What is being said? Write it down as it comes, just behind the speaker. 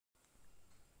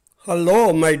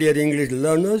Hello, my dear English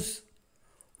learners.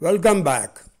 Welcome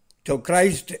back to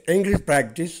Christ English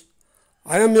Practice.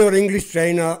 I am your English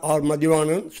trainer or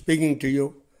Madhivanan speaking to you.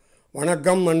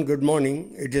 Vanakkam and good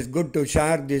morning. It is good to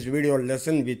share this video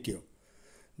lesson with you.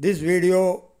 This video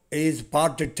is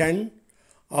part 10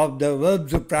 of the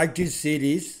Verbs Practice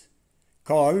series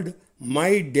called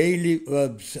My Daily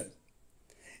Verbs.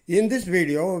 In this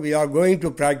video, we are going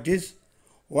to practice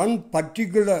one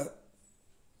particular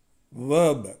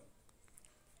verb,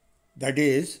 that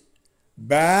is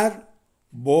bear,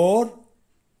 bore,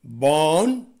 born,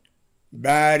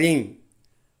 bearing.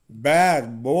 Bear,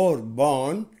 bore,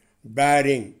 born,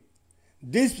 bearing.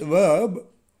 This verb,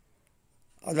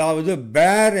 அதாவது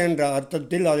bear என்ற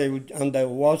அர்த்தத்தில் அதை அந்த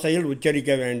ஓசையில்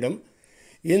உச்சரிக்க வேண்டும்.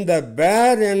 இந்த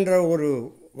bear என்ற ஒரு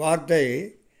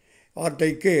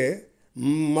வார்த்தைக்கு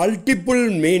மல்டிபிள்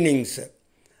மீனிங்ஸ்,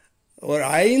 ஒரு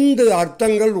 5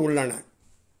 அர்த்தங்கள் உள்ளன.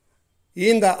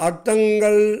 இந்த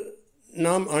அர்த்தங்கள்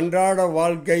நாம் அன்றாட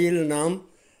வாழ்க்கையில் நாம்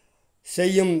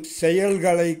செய்யும்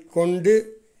செயல்களை கொண்டு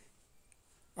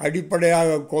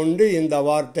அடிப்படையாக கொண்டு இந்த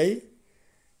வார்த்தை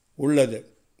உள்ளது.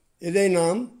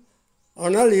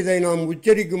 ஆனால் இதை நாம்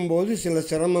உச்சரிக்கும் போது சில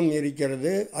சிரமம்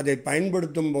இருக்கிறது. அதை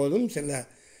பயன்படுத்தும் போதும்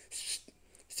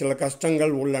சில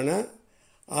கஷ்டங்கள் உள்ளன.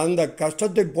 அந்த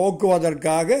கஷ்டத்தை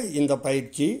போக்குவதற்காக இந்த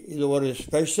பயிற்சி. இது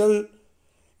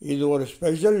ஒரு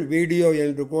ஸ்பெஷல் வீடியோ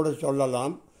என்று கூட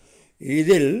சொல்லலாம்.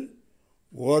 இதில்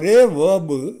ஒரே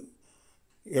வேர்பு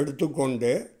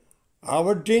எடுத்துக்கொண்டு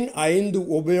அவற்றின் 5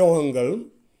 உபயோகங்கள்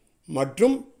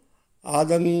மற்றும்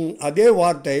அதே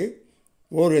வார்த்தை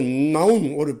ஒரு நவுன்,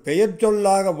 ஒரு பெயர்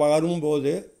சொல்லாக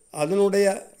வரும்போது அதனுடைய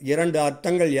 2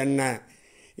 அர்த்தங்கள் என்ன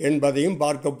என்பதையும்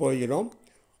பார்க்க போகிறோம்.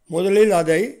 முதலில்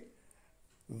அதை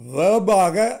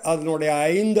வேர்பாக அதனுடைய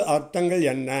 5 அர்த்தங்கள்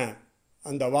என்ன,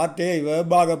 அந்த வார்த்தையை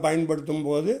வேர்பாக பயன்படுத்தும்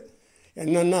போது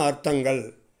என்னென்ன அர்த்தங்கள்.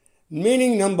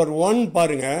 மீனிங் நம்பர் 1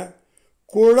 பாருங்க.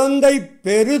 குழந்தை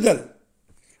பெறுதல்,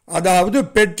 அதாவது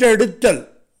பெற்றெடுத்தல்.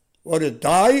 ஒரு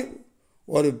தாய்,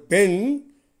 ஒரு பெண்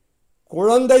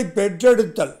குழந்தை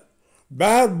பெற்றெடுத்தல்.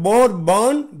 பேர், போர்,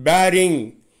 பார்ன், பேரிங்.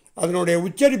 அதனுடைய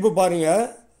உச்சரிப்பு பாருங்க.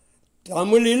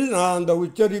 தமிழில் நான் அந்த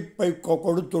உச்சரிப்பை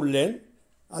கொடுத்துள்ளேன்,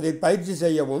 அதை பயிற்சி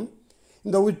செய்யவும்.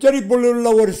 இந்த உச்சரிப்பில் உள்ள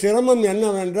ஒரு சிரமம்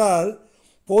என்னவென்றால்,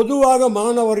 பொதுவாக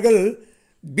மாணவர்கள்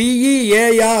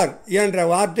BEAR என்ற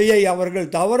வார்த்தையை அவர்கள்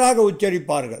தவறாக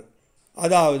உச்சரிப்பார்கள்.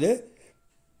 அதாவது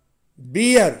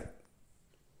பியர்.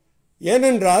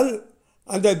 ஏனென்றால்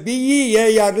அந்த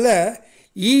BEARல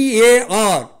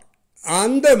EAR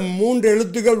அந்த 3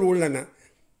 எழுத்துக்கள் உள்ளன.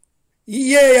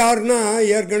 EARனா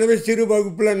ஏற்கனவே சிறு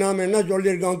வகுப்பில் நாம் என்ன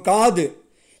சொல்லியிருக்கோம், காது.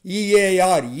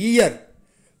 EAR இயர்,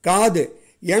 காது.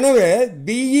 எனவே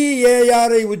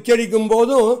BEARஐ உச்சரிக்கும்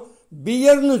போதும்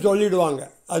பியர்னு சொல்லிடுவாங்க.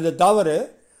 அது தவறு.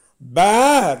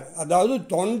 பேர், அதாவது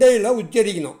தொண்டையில்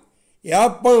உச்சரிக்கணும்,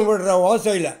 ஏப்பம் விடுற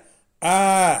ஓசையில்.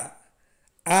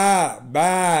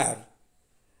 பேர்,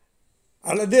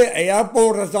 அல்லது ஏப்பம்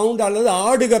விடுற சவுண்டு, அல்லது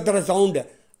ஆடு கத்துற சவுண்டு,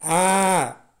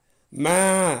 மே,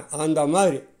 அந்த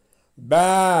மாதிரி.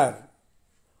 பேர்,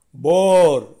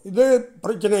 போர், இது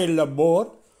பிரச்சனை இல்லை, போர்.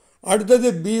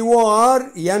 அடுத்தது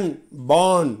BORN,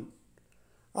 பார்ன்.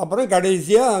 அப்புறம்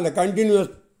கடைசியாக அந்த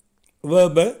கண்டினியூஸ்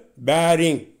வேர்பு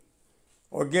பேரிங்.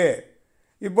 ஓகே,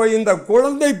 இப்போ இந்த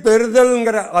குழந்தை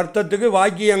பெறுதல்ங்கிற அர்த்தத்துக்கு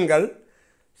வாக்கியங்கள்,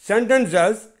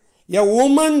 சென்டென்சஸ். எ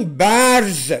உமன்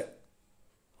பேர்ஸ்,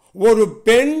 ஒரு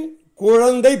பெண்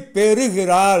குழந்தை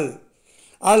பெறுகிறாள்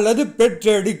அல்லது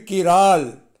பெற்றெடுக்கிறாள்.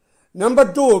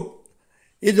 நம்பர் 2,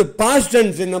 இது past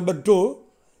tense. Number 2,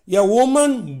 a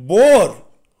woman போர்,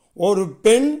 ஒரு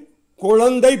பெண்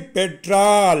குழந்தை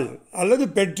பெற்றாள் அல்லது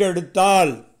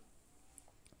பெற்றெடுத்தாள்.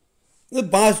 இது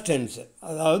பாஸ்ட் டென்ஸ்,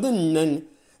 அதாவது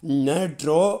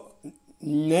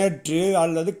நேற்று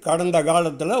அல்லது கடந்த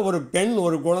காலத்தில் ஒரு பெண்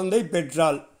ஒரு குழந்தை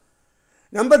பெற்றாள்.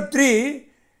 Number 3,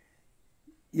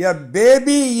 a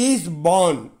baby is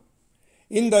born.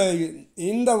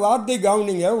 இந்த வார்த்தை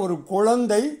கவனிங்க. ஒரு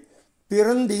குழந்தை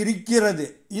பிறந்து இருக்கிறது,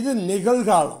 இது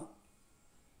நிகழ்காலம்.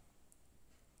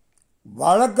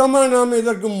 வழக்கமாக நாம்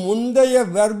இதற்கு முந்தைய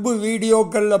வெர்பு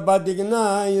வீடியோக்களில் பார்த்திங்கன்னா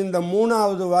இந்த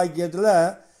 3வது வாக்கியத்தில்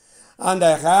அந்த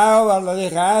ஹேவ் அல்லது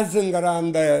ஹேஸுங்கிற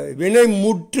அந்த வினை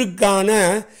முற்றுக்கான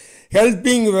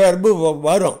ஹெல்பிங் வெர்பு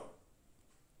வரும்,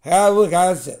 ஹேவ்,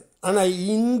 ஹேஸ். ஆனால்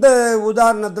இந்த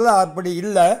உதாரணத்தில் அப்படி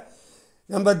இல்லை.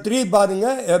 நம்பர் 3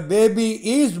 பாருங்கள். எ பேபி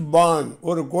இஸ் பார்ன்,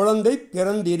 ஒரு குழந்தை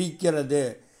பிறந்திருக்கிறது.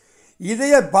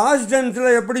 இதைய பாஸ்ட்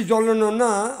டென்ஸில் எப்படி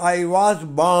சொல்லணும்னா, ஐ வாஸ்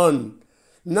பார்ன்,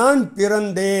 நான்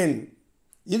பிறந்தேன்.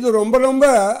 இது ரொம்ப ரொம்ப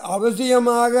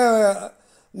அவசியமாக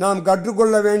நாம்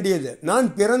கற்றுக்கொள்ள வேண்டியது. நான்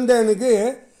பிறந்தேனுக்கு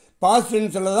பாஸ்ட்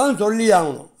டென்ஸில் தான் சொல்லி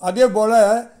ஆகணும். அதே போல்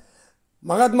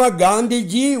மகாத்மா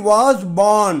காந்திஜி வாஸ்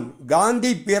born.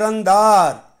 காந்தி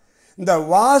பிறந்தார். இந்த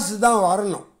வாஸ் தான்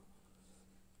வரணும்.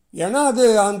 ஏன்னா அது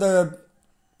அந்த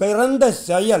பிறந்த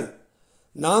செயல்.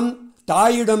 நாம்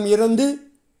தாயிடம் இருந்து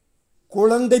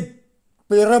குழந்தை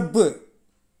பிறப்பு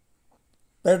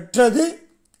பெற்றது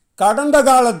கடந்த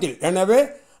காலத்தில். எனவே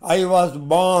ஐ வாஸ்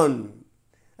born.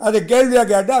 அது கேள்வியாக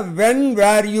கேட்டால் when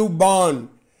were you born?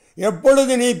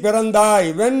 எப்பொழுது நீ பிறந்தாய்?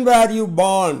 when were you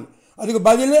born? அதுக்கு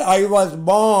பதில் I was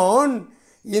born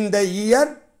in the year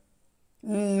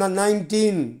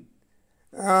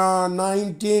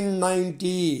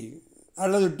 1990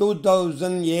 அல்லது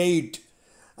 2008.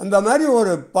 அந்த மாதிரி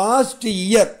ஒரு past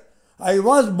year. I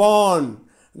was born.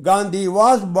 Gandhi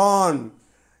was born.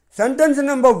 Sentence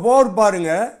number 4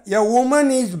 பாருங்க. A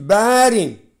woman is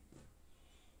bearing.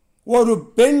 ஒரு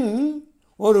பெண்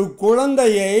ஒரு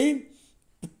குழந்தையை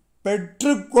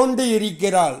பெற்றுக்கொண்டு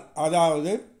இருக்கிறாள்.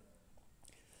 அதாவது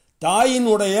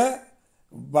தாயினுடைய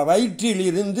வயிற்றில்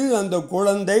இருந்து அந்த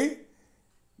குழந்தை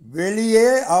வெளியே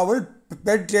அவள்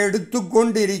பெற்றெடுத்து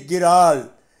கொண்டிருக்கிறாள்.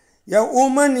 A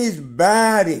woman is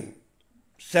bearing.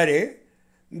 சரி,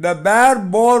 இந்த பேர்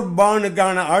போர்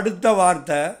பானுக்கான அடுத்த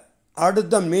வார்த்தை,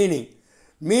 அடுத்த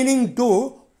மீனிங் டு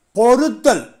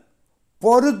பொறுத்தல்.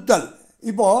 பொறுத்தல்.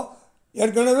 இப்போது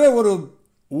ஏற்கனவே ஒரு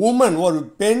உமன், ஒரு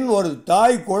பெண், ஒரு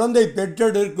தாய் குழந்தை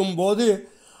பெற்றெடுக்கும் போது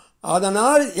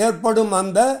அதனால் ஏற்படும்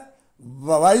அந்த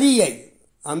வலியை,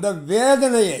 அந்த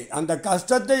வேதனையை, அந்த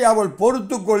கஷ்டத்தை அவள்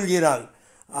பொறுத்து கொள்கிறாள்.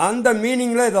 அந்த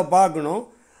மீனிங்கில் இதை பார்க்கணும்.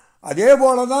 அதே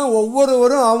போல தான்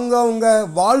ஒவ்வொருவரும் அவங்கவுங்க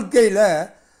வாழ்க்கையில்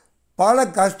பல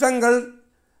கஷ்டங்கள்,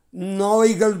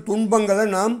 நோய்கள், துன்பங்களை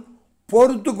நாம்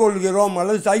பொறுத்து கொள்கிறோம்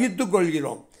அல்லது சகித்து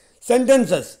கொள்கிறோம்.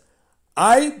 சென்டென்சஸ்.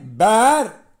 ஐ பேர்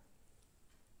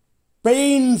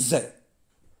பெயின்ஸ்.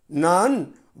 நான்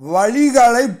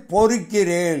வலிகளை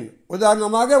பொறுக்கிறேன்.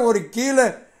 உதாரணமாக ஒரு கீழே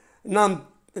நாம்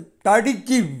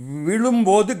தடுக்கி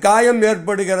விழும்போது காயம்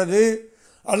ஏற்படுகிறது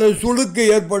அல்லது சுளுக்கு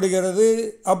ஏற்படுகிறது.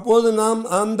 அப்போது நாம்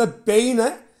அந்த பெயினை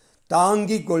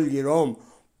தாங்கிக் கொள்கிறோம்,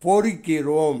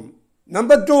 பொறுக்கிறோம்.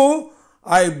 நம்பர் 2,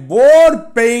 ஐ போர்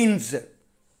பெயின்ஸ்.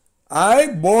 ஐ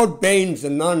போர் பெயின்ஸ்.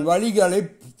 நான் வலிகளை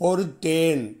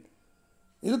பொறுத்தேன்.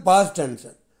 இது பாஸ்ட் டென்ஸ்.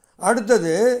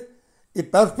 அடுத்தது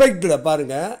பெர்ஃபெக்டில்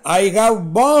பாருங்கள். I have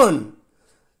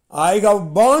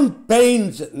borne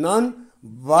pains. நான்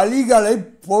வலிகளை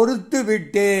பொறுத்து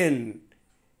விட்டேன்.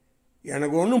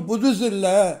 எனக்கு ஒன்றும் புதுசு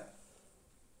இல்லை.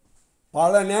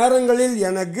 பல நேரங்களில்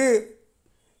எனக்கு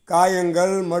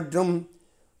காயங்கள் மற்றும்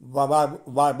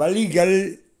வலிகள்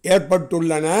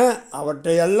ஏற்பட்டுள்ளன.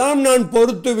 அவற்றையெல்லாம் நான்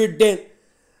பொறுத்து விட்டேன்.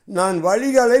 நான்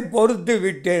வலிகளை பொறுத்து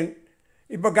விட்டேன்.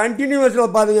 இப்போ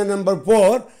கண்டினியூஸில் பாருங்கள். நம்பர்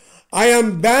 4, ஐ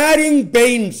ஆம் பேரிங்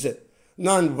பெயின்ஸ்.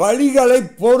 நான் வலிகளை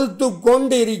பொறுத்து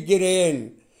கொண்டு இருக்கிறேன்.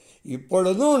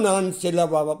 இப்பொழுதும் நான் சில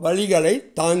வலிகளை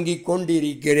தாங்கிக்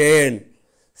கொண்டிருக்கிறேன்.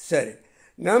 சரி,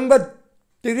 நம்பர்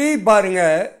 3 பாருங்க.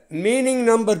 Meaning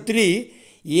number 3,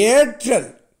 ஏற்றல்.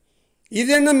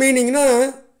 இது என்ன மீனிங்னா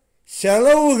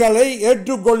செலவுகளை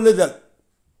ஏற்றுக்கொள்ளுதல்.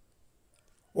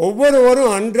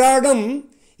 ஒவ்வொருவரும் அன்றாடம்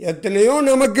எத்தனையோ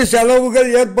நமக்கு செலவுகள்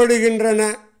ஏற்படுகின்றன.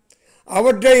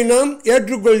 அவற்றை நாம்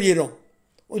ஏற்றுக்கொள்கிறோம்.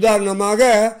 உதாரணமாக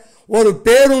ஒரு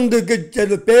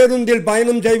பேருந்தில்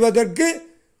பயணம் செய்வதற்கு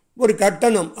ஒரு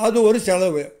கட்டணம், அது ஒரு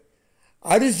செலவு.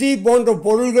 அரிசி போன்ற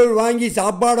பொருள்கள் வாங்கி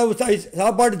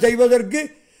சாப்பாடு செய்வதற்கு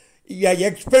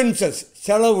எக்ஸ்பென்சஸ்,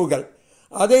 செலவுகள்.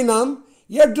 அதை நாம்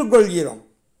ஏற்றுக்கொள்கிறோம்.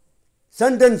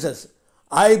 சென்டென்சஸ்.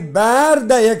 ஐ பேர்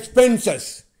த எக்ஸ்பென்சஸ்.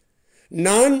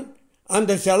 நான்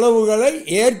அந்த செலவுகளை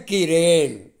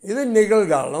ஏற்கிறேன். இது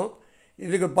நிகழ்காலம்.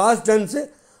 இதுக்கு பாஸ்ட் டென்ஸ்.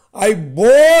 ஐ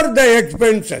போர் த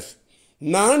எக்ஸ்பென்சஸ்.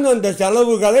 நான் அந்த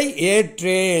செலவுகளை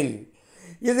ஏற்றேன்.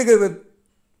 இதுக்கு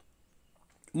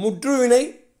முற்றுவினை,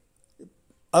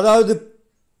 அதாவது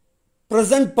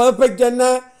ப்ரெசன்ட் பர்ஃபெக்ட் என்ன?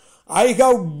 I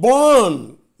have borne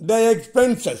the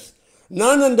expenses.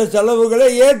 நான் அந்த செலவுகளை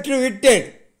ஏற்றுவிட்டேன்.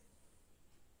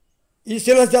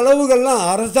 சில செலவுகள்லாம்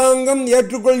அரசாங்கம்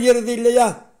ஏற்றுக்கொள்கிறது இல்லையா?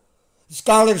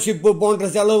 ஸ்காலர்ஷிப்பு போன்ற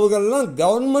செலவுகள்லாம்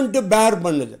கவர்மெண்ட்டு பேர்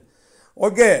பண்ணுது.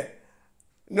 ஓகே,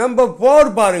 நம்பர் 4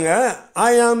 பாருங்கள்.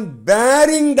 ஐ ஆம்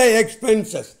பேரிங் த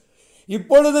எக்ஸ்பென்சஸ்.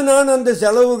 இப்பொழுது நான் அந்த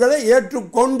செலவுகளை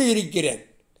ஏற்றுக்கொண்டு இருக்கிறேன்.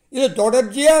 இது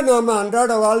தொடர்ச்சியாக நாம்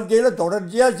அன்றாட வாழ்க்கையில்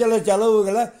தொடர்ச்சியாக சில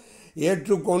செலவுகளை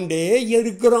ஏற்றுக்கொண்டே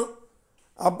இருக்கிறோம்.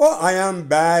 அப்போது ஐ ஆம்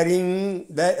பேரிங்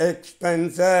த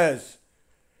எக்ஸ்பென்சஸ்.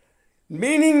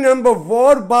 மீனிங் நம்பர்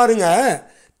 4 பாருங்கள்.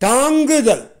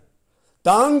 தாங்குதல்.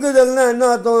 தாங்குதல்னா என்ன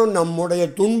அர்த்தம்? நம்முடைய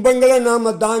துன்பங்களை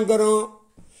நாம் தாங்குகிறோம்,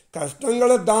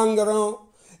 கஷ்டங்களை தாங்குகிறோம்.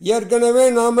 ஏற்கனவே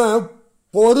நாம்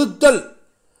பொறுத்தல்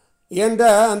என்ற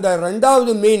அந்த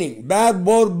 2வது மீனிங், பேர்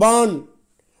போர் பான்,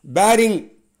 பேரிங்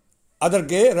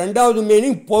அதற்கு ரெண்டாவது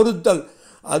மீனிங் பொறுத்தல்.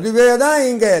 அதுவே தான்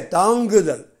இங்கே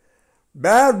தாங்குதல்.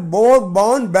 bear, bore,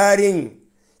 borne, bearing.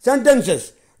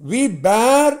 Sentences. We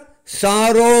bear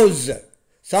sorrows.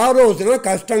 Sorrows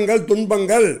கஷ்டங்கள்,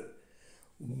 துன்பங்கள்,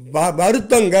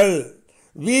 வருத்தங்கள்.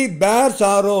 We bear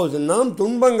sorrows. நாம்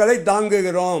துன்பங்களை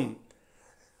தாங்குகிறோம்.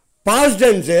 Past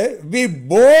tense. We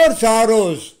bore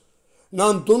sorrows.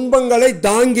 நாம் துன்பங்களை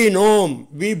தாங்கினோம்.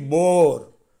 We bore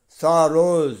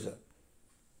sorrows.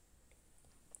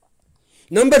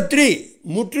 Number 3,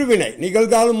 முற்றுவினை,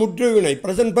 நிகழ்கால முற்றுவினை,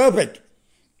 present perfect.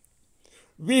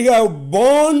 We have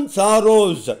borne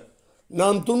sorrows.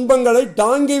 நாம் துன்பங்களை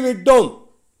தாங்கிவிட்டோம்.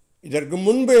 இதற்கு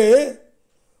முன்பு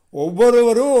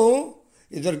ஒவ்வொருவரும்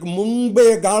இதற்கு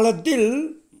முன்பைய காலத்தில்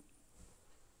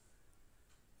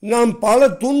நாம் பல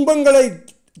துன்பங்களை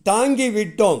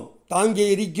தாங்கிவிட்டோம், தாங்கி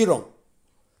இருக்கிறோம்.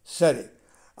 சரி,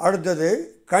 அடுத்தது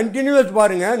கண்டினியூஸ்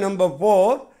பாருங்க. Number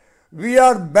 4, we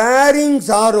are bearing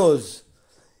sorrows.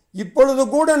 இப்பொழுது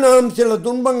கூட நாம் சில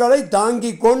துன்பங்களை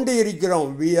தாங்கி கொண்டு இருக்கிறோம்.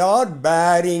 we are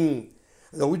bearing.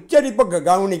 அந்த உச்சரிப்பை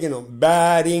கவனிக்கணும்.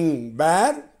 bearing,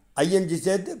 bear, ing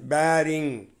சேர்த்து bearing.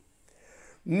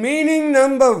 மீனிங்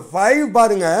நம்பர் 5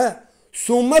 பாருங்க.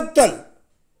 சுமத்தல்,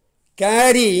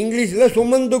 கேரி. இங்கிலீஷில்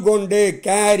சுமந்து கொண்டு,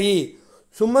 கேரி,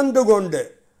 சுமந்து கொண்டு.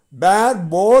 bear,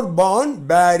 bore, borne,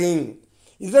 bearing.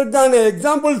 இதற்கான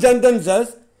example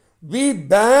sentences. we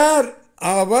bear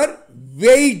our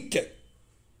weight.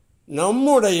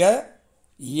 நம்முடைய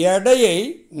எடையை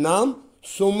நாம்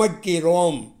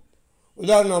சுமக்கிறோம்.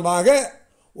 உதாரணமாக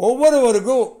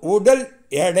ஒவ்வொருவருக்கும் உடல்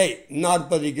எடை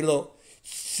 40 கிலோ.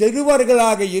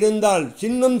 சிறுவர்களாக இருந்தால்,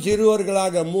 சின்னம்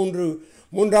சிறுவர்களாக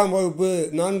 3ஆம் வகுப்பு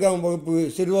 4ஆம் வகுப்பு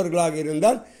சிறுவர்களாக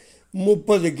இருந்தால்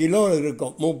 30 கிலோ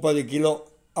இருக்கும். 30 கிலோ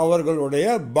அவர்களுடைய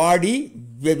பாடி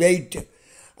வெயிட்.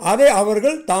 அதை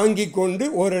அவர்கள் தாங்கி கொண்டு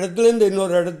ஒரு இடத்துலேருந்து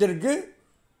இன்னொரு இடத்திற்கு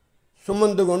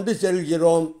சுமந்து கொண்டு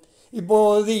செல்கிறோம்.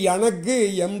 இப்போது எனக்கு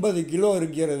 80 கிலோ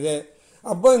இருக்கிறது.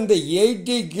 அப்போ இந்த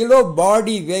 80 கிலோ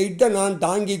பாடி வெயிட்டை நான்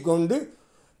தாங்கி கொண்டு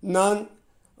நான்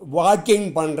வாக்கிங்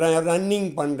பண்ணுறேன், ரன்னிங்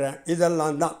பண்ணுறேன்.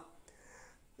 இதெல்லாம்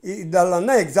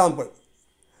தான் example.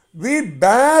 we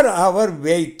bear our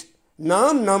weight.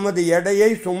 நாம் நமது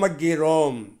எடையை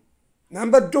சுமக்கிறோம்.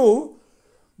 Number 2,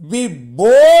 we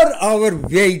bore our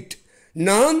weight.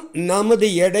 நாம் நமது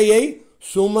எடையை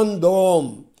சுமந்தோம்.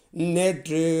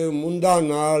 நேற்று, முந்தா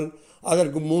நாள்,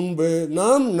 அதற்கு முன்பு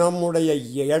நாம் நம்முடைய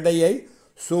எடையை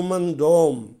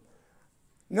சுமந்தோம்.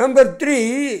 நம்பர் 3,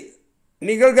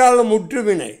 நிகழ்கால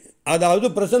முற்றுவினை, அதாவது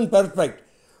present perfect.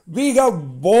 we have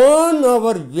borne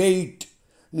our weight.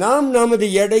 நாம் நமது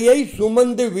எடையை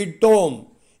சுமந்து விட்டோம்.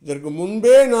 இதற்கு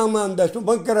முன்பே நாம் அந்த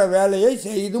சுமக்கிற வேலையை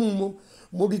செய்து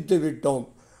முடித்து விட்டோம்.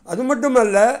 அது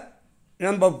மட்டுமல்ல,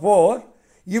 நம்பர் 4,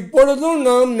 இப்பொழுதும்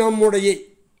நாம் நம்முடைய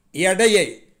எடையை,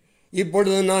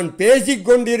 இப்பொழுது நான்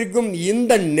பேசிக்கொண்டிருக்கும்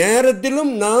இந்த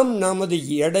நேரத்திலும் நாம் நமது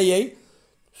எடையை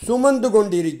சுமந்து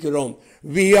கொண்டிருக்கிறோம்.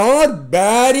 we are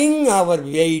bearing our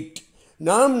weight.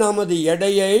 நாம் நமது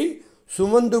எடையை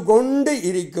சுமந்து கொண்டு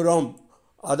இருக்கிறோம்,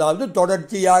 அதாவது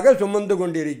தொடர்ச்சியாக சுமந்து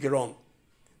கொண்டிருக்கிறோம்.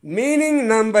 மீனிங்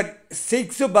நம்பர்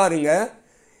 6 பாருங்க.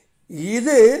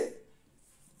 இது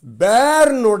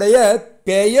பேர்னுடைய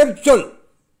பெயர்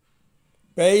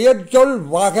சொல்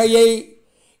வகையை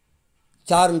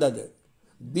சார்ந்தது.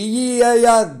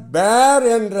 BEIR, பேர்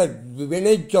என்ற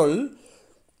வினைச்சொல்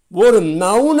ஒரு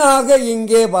நவுனாக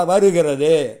இங்கே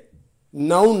வருகிறது.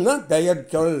 நவுன்னா பெயர்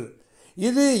சொல்.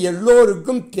 இது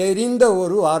எல்லோருக்கும் தெரிந்த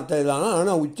ஒரு வார்த்தை தான்,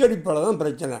 ஆனால் உச்சரிப்பில் தான்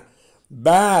பிரச்சனை.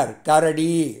 பேர்,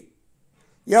 கரடி.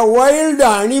 எ வைல்டு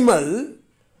அனிமல்,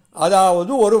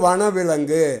 அதாவது ஒரு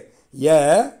வனவிலங்கு. எ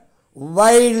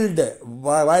வைல்டு,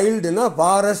 வைல்டுனா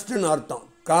ஃபாரஸ்ட்னு அர்த்தம்,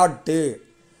 காட்டு.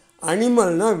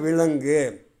 அனிமல்னா விலங்கு.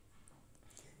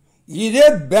 இதே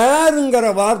பேருங்கிற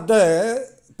வார்த்தை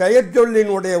பெயர்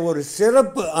சொல்லினுடைய ஒரு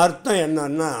சிறப்பு அர்த்தம்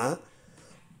என்னன்னா,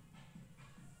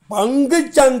 பங்கு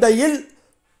சந்தையில்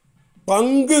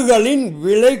பங்குகளின்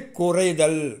விலை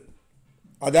குறைதல்.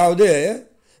 அதாவது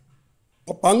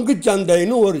பங்கு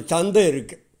சந்தைன்னு ஒரு சந்தை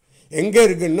இருக்குது. எங்கே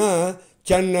இருக்குன்னா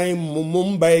சென்னை,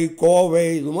 மும்பை, கோவை,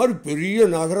 இது மாதிரி பெரிய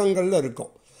நகரங்களில்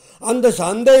இருக்கும். அந்த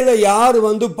சந்தையில் யார்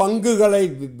பங்குகளை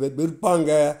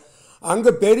விற்பாங்க?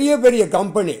 அங்கே பெரிய பெரிய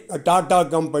company, Tata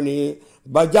company,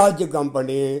 Bajaj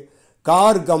company,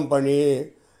 car company,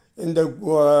 இந்த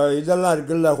இதெல்லாம்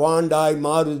இருக்குல்ல, ஹோண்டாய்,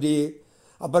 மாருதி,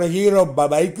 அப்புறம் ஹீரோ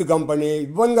பைக்கு கம்பெனி,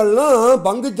 இவங்கள்லாம்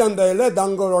பங்கு சந்தையில்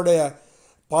தங்களுடைய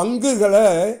பங்குகளை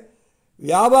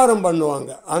வியாபாரம்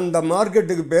பண்ணுவாங்க. அந்த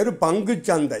மார்க்கெட்டுக்கு பேர் பங்கு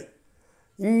சந்தை.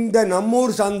 இந்த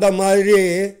நம்மூர் சந்தை மாதிரி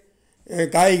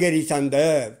காய்கறி சந்தை,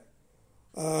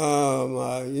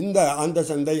 அந்த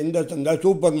சந்தை, இந்த சந்தை,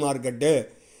 சூப்பர் மார்க்கெட்டு,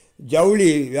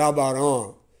 ஜவுளி வியாபாரம்,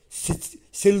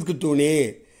 சில்க் துணி,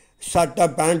 சட்டை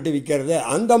பேண்ட்டு விற்கிறது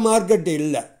அந்த மார்க்கெட்டு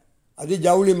இல்லை. அது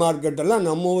ஜவுளி மார்க்கெட்டெல்லாம்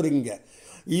நம்ம ஊர் இங்கே.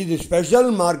 இது ஸ்பெஷல்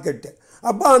மார்க்கெட்டு.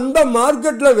 அப்போ அந்த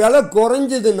மார்க்கெட்டில் விலை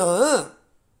குறைஞ்சதுன்னா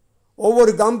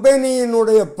ஒவ்வொரு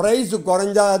கம்பெனியினுடைய ப்ரைஸு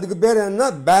குறைஞ்சா அதுக்கு பேர் என்ன?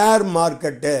 பேர்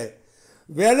மார்க்கெட்டு.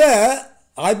 விலை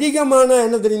அதிகமான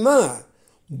என்ன தெரியுமா?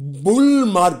 புல்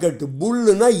மார்க்கெட்டு.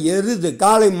 புல்லுனா எருது,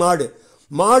 காளை மாடு.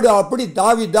 மாடு அப்படி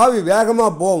தாவி தாவி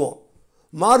வேகமாக போவோம்.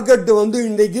 மார்க்கெட்டு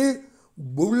இன்றைக்கி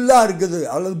புல்லாக இருக்குது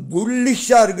அல்லது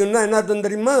புல்லிஷாக இருக்குதுன்னா என்ன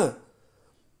தெரியுமா?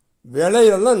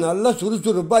 விலையெல்லாம் நல்லா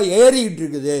சுறுசுறுப்பாக ஏறிக்கிட்டு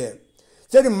இருக்குது.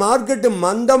 சரி, மார்க்கெட்டு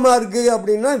மந்தமாக இருக்குது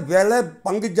அப்படின்னா விலை,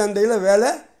 பங்குச்சந்தையில்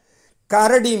விலை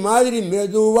கரடி மாதிரி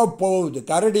மெதுவாக போகுது.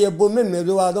 கரடி எப்போவுமே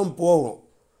மெதுவாக தான் போகும்,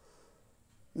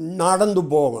 நடந்து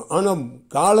போகும். ஆனால்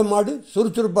காளை மாடு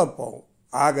சுறுசுறுப்பாக போகும்.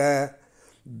 ஆக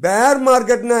பேர்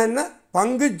மார்க்கெட்னா என்ன?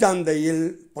 பங்கு சந்தையில்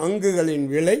பங்குகளின்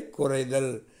விலை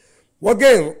குறைதல்.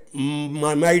 Okay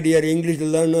my dear English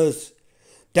learners,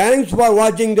 thanks for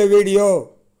watching the video.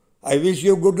 I wish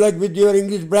you good luck with your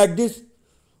English practice.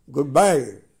 Goodbye.